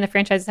the brand, the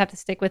franchises have to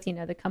stick with,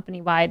 the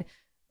company wide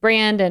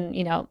brand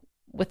and,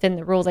 within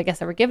the rules, I guess,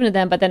 that were given to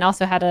them, but then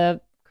also how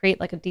to create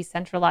like a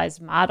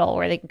decentralized model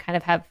where they can kind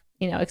of have,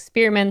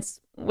 experiments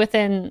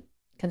within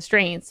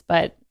constraints,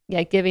 but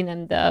yeah, giving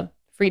them the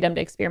freedom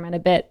to experiment a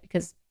bit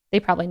because they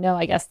probably know,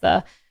 I guess,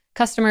 the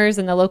customers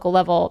and the local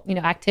level,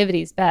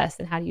 activities best.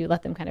 And how do you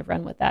let them kind of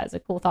run with that is a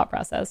cool thought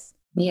process.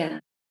 Yeah.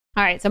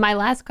 All right. So my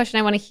last question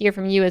I want to hear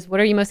from you is, what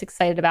are you most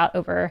excited about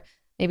over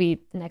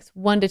maybe the next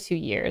 1 to 2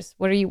 years?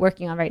 What are you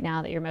working on right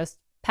now that you're most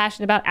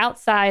passionate about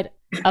outside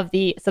of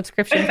the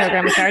subscription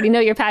program, which I already know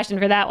you're passionate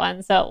for that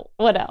one. So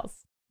what else?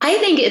 I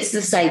think it's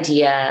this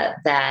idea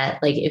that,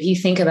 like, if you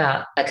think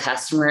about a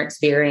customer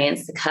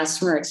experience, the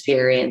customer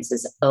experience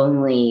is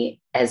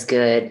only as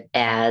good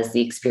as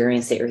the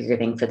experience that you're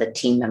giving for the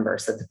team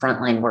members, so the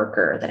frontline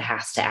worker that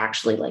has to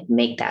actually like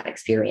make that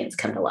experience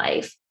come to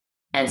life.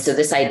 And so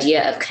this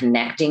idea of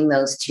connecting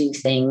those two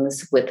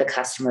things with the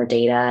customer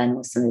data and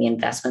with some of the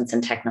investments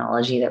in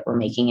technology that we're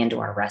making into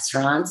our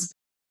restaurants,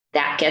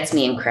 that gets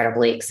me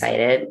incredibly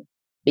excited.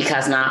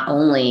 Because not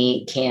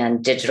only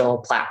can digital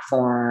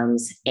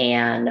platforms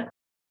and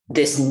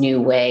this new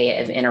way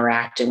of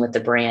interacting with the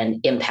brand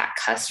impact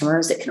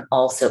customers, it can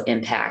also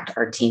impact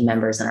our team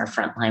members and our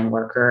frontline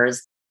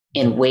workers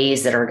in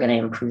ways that are going to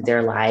improve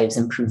their lives,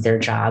 improve their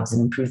jobs,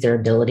 and improve their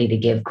ability to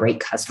give great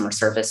customer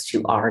service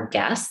to our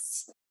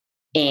guests.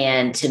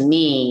 And to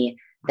me,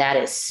 that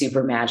is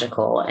super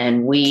magical.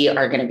 And we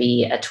are going to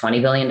be a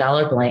 $20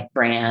 billion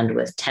brand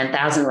with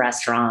 10,000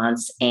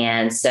 restaurants.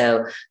 And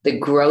so the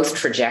growth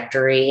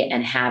trajectory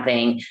and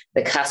having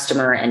the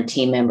customer and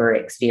team member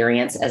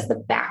experience as the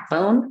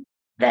backbone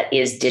that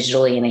is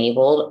digitally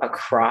enabled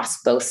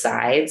across both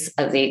sides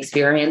of the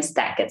experience,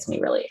 that gets me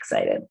really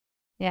excited.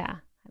 Yeah,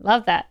 I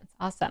love that. It's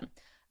awesome.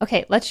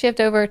 Okay, let's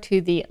shift over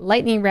to the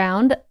lightning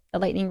round. The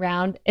lightning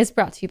round is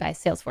brought to you by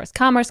Salesforce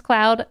Commerce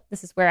Cloud.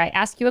 This is where I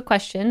ask you a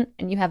question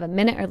and you have a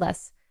minute or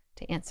less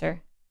to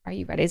answer. Are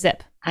you ready,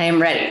 Zip? I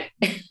am ready.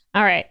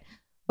 All right.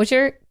 What's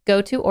your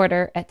go-to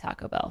order at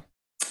Taco Bell?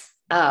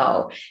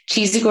 Oh,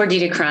 cheesy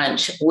gordita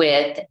crunch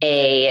with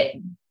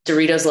a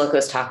Doritos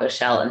Locos taco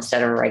shell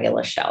instead of a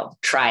regular shell.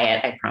 Try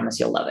it. I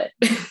promise you'll love it.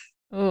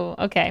 Ooh,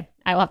 okay.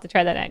 I will have to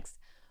try that next.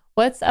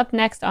 What's up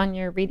next on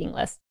your reading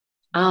list?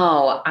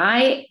 Oh,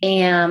 I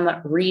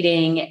am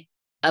reading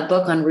a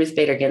book on Ruth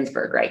Bader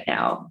Ginsburg right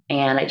now.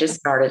 And I just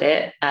started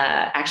it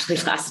actually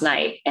last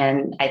night.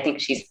 And I think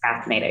she's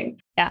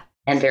fascinating. Yeah.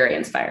 And very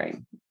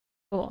inspiring.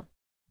 Cool.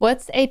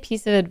 What's a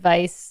piece of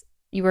advice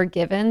you were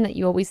given that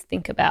you always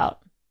think about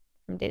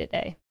from day to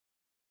day?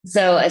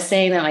 So a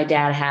saying that my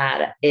dad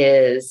had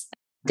is,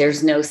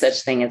 there's no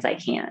such thing as I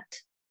can't.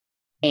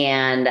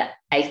 And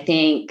I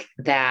think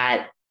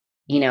that,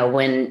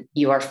 when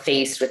you are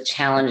faced with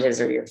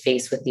challenges or you're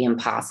faced with the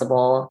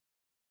impossible,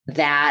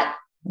 that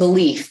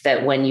belief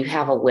that when you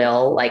have a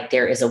will, like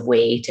there is a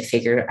way to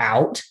figure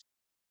out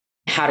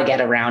how to get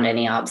around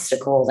any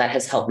obstacle, that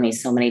has helped me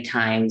so many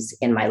times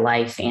in my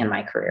life and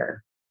my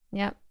career.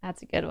 Yep,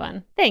 that's a good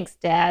one. Thanks,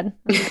 Dad.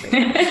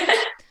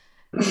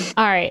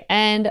 All right.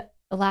 And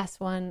the last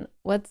one,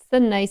 what's the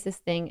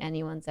nicest thing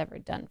anyone's ever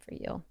done for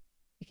you?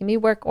 It can be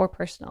work or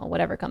personal,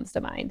 whatever comes to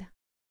mind.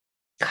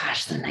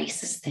 Gosh, the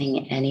nicest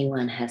thing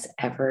anyone has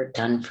ever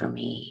done for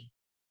me.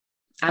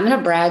 I'm going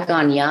to brag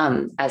on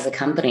Yum as a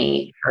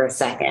company for a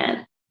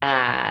second.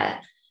 My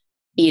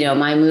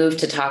move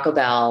to Taco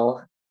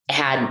Bell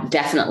had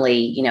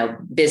definitely,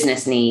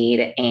 business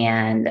need.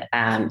 And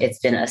it's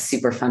been a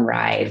super fun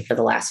ride for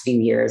the last few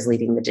years,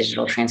 leading the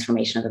digital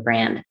transformation of the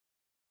brand.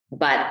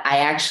 But I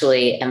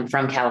actually am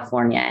from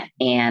California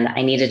and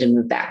I needed to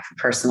move back for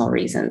personal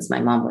reasons. My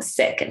mom was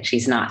sick and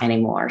she's not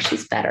anymore.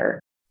 She's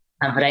better.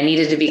 But I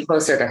needed to be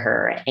closer to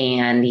her,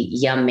 and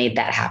Yum made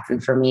that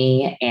happen for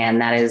me. And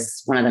that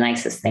is one of the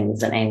nicest things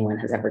that anyone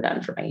has ever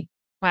done for me.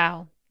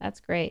 Wow, that's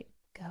great.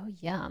 Go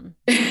Yum.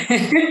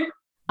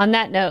 On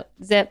that note,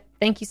 Zip,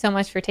 thank you so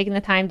much for taking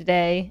the time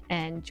today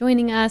and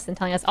joining us and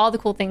telling us all the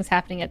cool things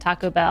happening at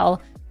Taco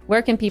Bell.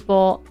 Where can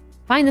people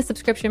find the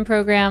subscription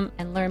program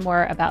and learn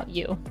more about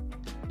you?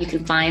 You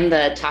can find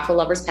the Taco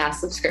Lovers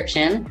Pass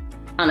subscription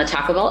on the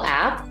Taco Bell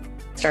app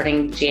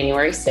starting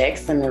January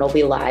 6th, and it'll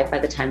be live by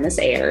the time this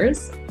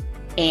airs.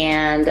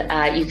 And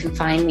you can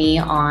find me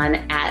on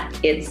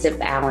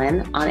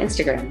 @ItZipAllen on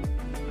Instagram.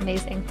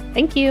 Amazing.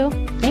 Thank you.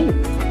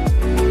 Thanks.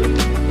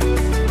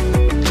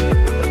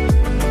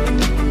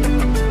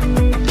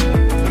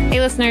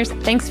 Hey listeners,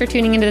 thanks for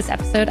tuning into this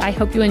episode. I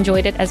hope you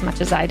enjoyed it as much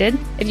as I did.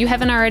 If you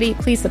haven't already,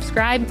 please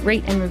subscribe,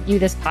 rate, and review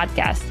this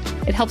podcast.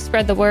 It helps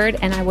spread the word,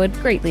 and I would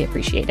greatly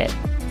appreciate it.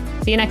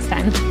 See you next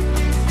time.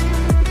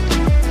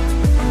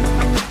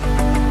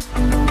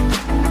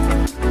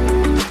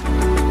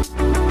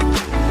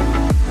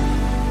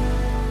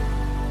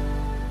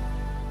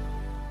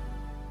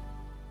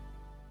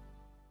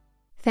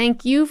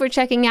 Thank you for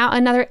checking out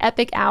another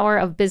epic hour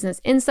of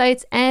business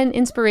insights and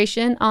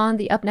inspiration on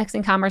the Up Next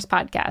in Commerce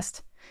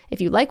podcast.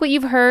 If you like what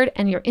you've heard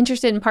and you're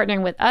interested in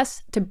partnering with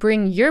us to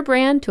bring your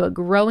brand to a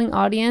growing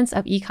audience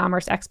of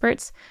e-commerce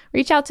experts,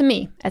 reach out to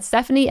me at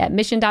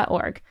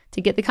Stephanie@mission.org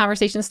to get the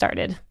conversation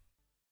started.